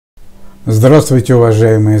Здравствуйте,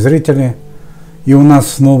 уважаемые зрители! И у нас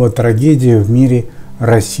снова трагедия в мире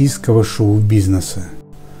российского шоу-бизнеса.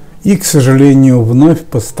 И, к сожалению, вновь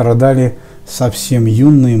пострадали совсем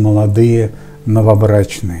юные молодые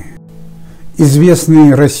новобрачные.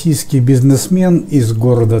 Известный российский бизнесмен из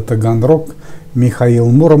города Таганрог Михаил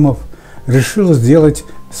Муромов решил сделать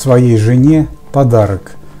своей жене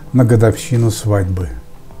подарок на годовщину свадьбы.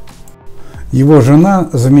 Его жена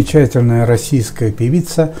 – замечательная российская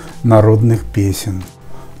певица народных песен.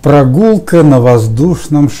 Прогулка на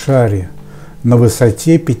воздушном шаре на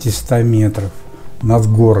высоте 500 метров над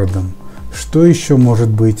городом. Что еще может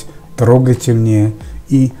быть трогательнее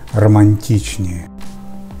и романтичнее?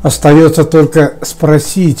 Остается только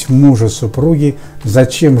спросить мужа супруги,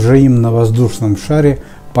 зачем же им на воздушном шаре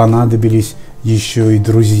понадобились еще и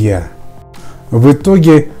друзья. В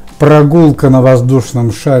итоге прогулка на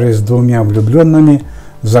воздушном шаре с двумя влюбленными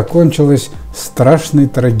закончилась страшной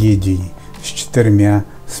трагедией с 4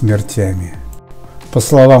 смертями. По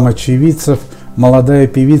словам очевидцев, молодая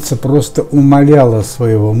певица просто умоляла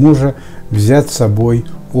своего мужа взять с собой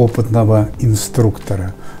опытного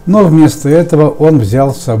инструктора, но вместо этого он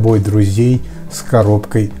взял с собой друзей с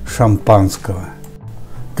коробкой шампанского.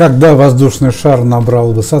 Когда воздушный шар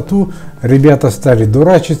набрал высоту, ребята стали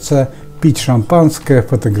дурачиться, пить шампанское,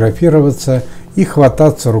 фотографироваться и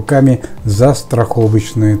хвататься руками за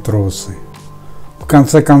страховочные тросы. В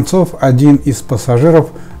конце концов, один из пассажиров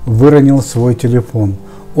выронил свой телефон.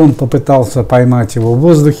 Он попытался поймать его в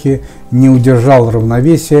воздухе, не удержал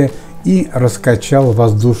равновесия и раскачал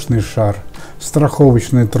воздушный шар.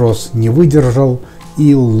 Страховочный трос не выдержал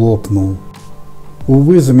и лопнул.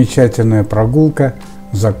 Увы, замечательная прогулка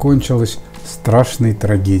закончилась страшной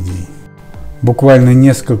трагедией. Буквально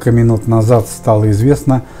несколько минут назад стало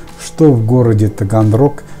известно, что в городе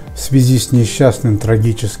Таганрог в связи с несчастным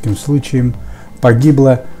трагическим случаем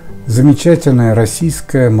погибла замечательная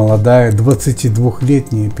российская молодая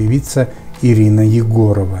 22-летняя певица Ирина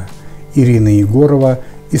Егорова. Ирина Егорова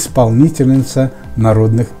 – исполнительница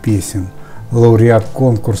народных песен, лауреат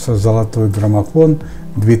конкурса «Золотой граммофон»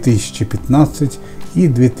 2015 и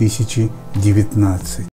 2019.